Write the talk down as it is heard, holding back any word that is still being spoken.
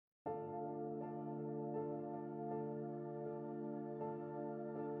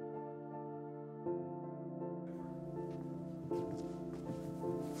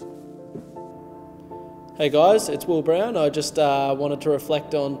Hey guys, it's Will Brown. I just wanted to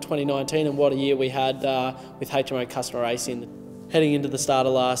reflect on 2019 and what a year we had with HMO Customer Racing. Heading into the start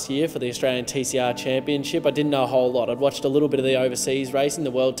of last year for the Australian TCR Championship, I didn't know a whole lot. I'd watched a little bit of the overseas racing,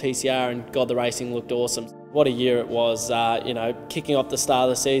 the World TCR, and God, the racing looked awesome. What a year it was, kicking off the start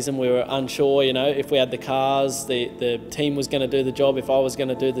of the season, we were unsure, if we had the cars, the team was going to do the job, if I was going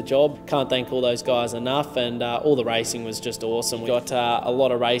to do the job. Can't thank all those guys enough, and all the racing was just awesome. We got a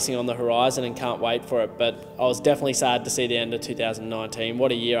lot of racing on the horizon and can't wait for it, but I was definitely sad to see the end of 2019.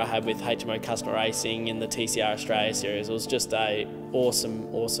 What a year I had with HMO Customer Racing in the TCR Australia series. It was just a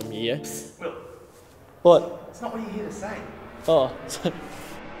awesome year. Will. What? It's not what you're here to say. Oh.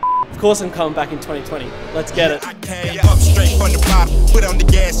 Of course I'm coming back in 2020. Let's get it. I came up straight from the bottom. Put on the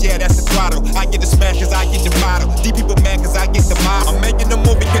gas, yeah, that's the throttle. I get the smash cause I get the model. These people mad cause I get the model. I'm making a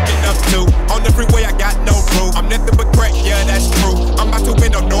movie cooking up too. On the freeway I got no proof. I'm nothing but crack, yeah, that's true. I'm about to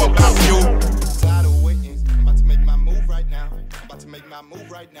win, don't know about you. About to make my move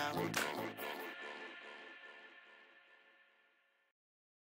right now.